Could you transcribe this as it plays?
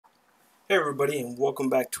Hey everybody, and welcome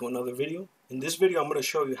back to another video. In this video I'm going to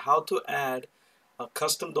show you how to add a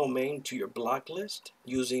custom domain to your Blocklist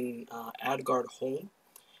using AdGuard Home.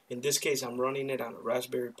 In this case I'm running it on a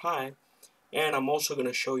Raspberry Pi, and I'm also going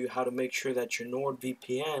to show you how to make sure that your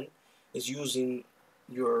NordVPN is using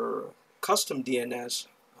your custom DNS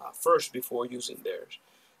first before using theirs.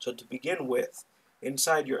 So to begin with,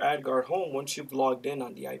 inside your AdGuard Home, once you've logged in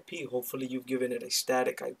on the IP, hopefully you've given it a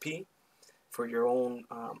static IP for your own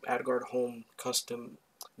AdGuard Home custom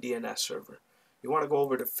DNS server. You want to go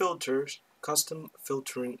over to Filters, Custom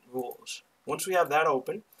Filtering Rules. Once we have that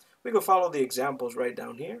open, we can follow the examples right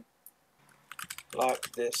down here.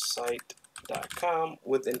 blockthisSite.com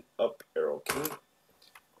with an up arrow key,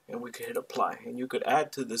 and we can hit apply. And you could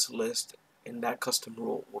add to this list, and that custom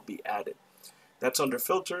rule will be added. That's under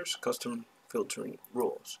Filters, Custom Filtering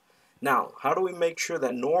Rules. Now, how do we make sure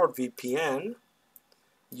that NordVPN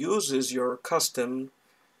uses your custom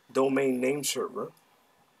domain name server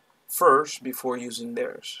first before using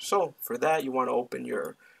theirs? So for that, you want to open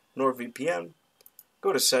your NordVPN,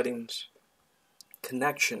 go to Settings,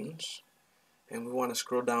 Connections, and we want to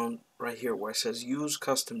scroll down right here where it says Use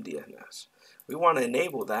Custom DNS. We want to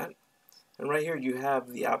enable that, and right here you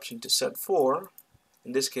have the option to set for.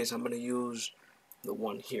 In this case, I'm going to use the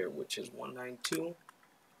one here, which is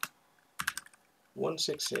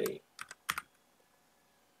 192.168.0.22.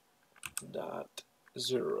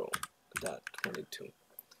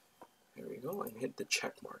 There we go, and hit the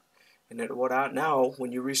check mark. And then now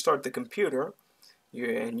when you restart the computer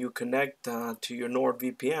and you connect to your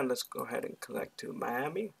NordVPN, let's go ahead and connect to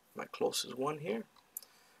Miami, my closest one here.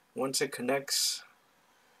 Once it connects,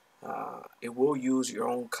 it will use your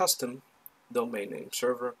own custom domain name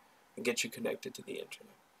server and get you connected to the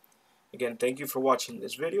internet. Again, thank you for watching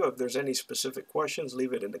this video. If there's any specific questions,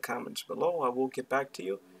 leave it in the comments below. I will get back to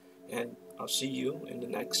you, and I'll see you in the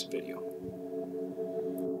next video.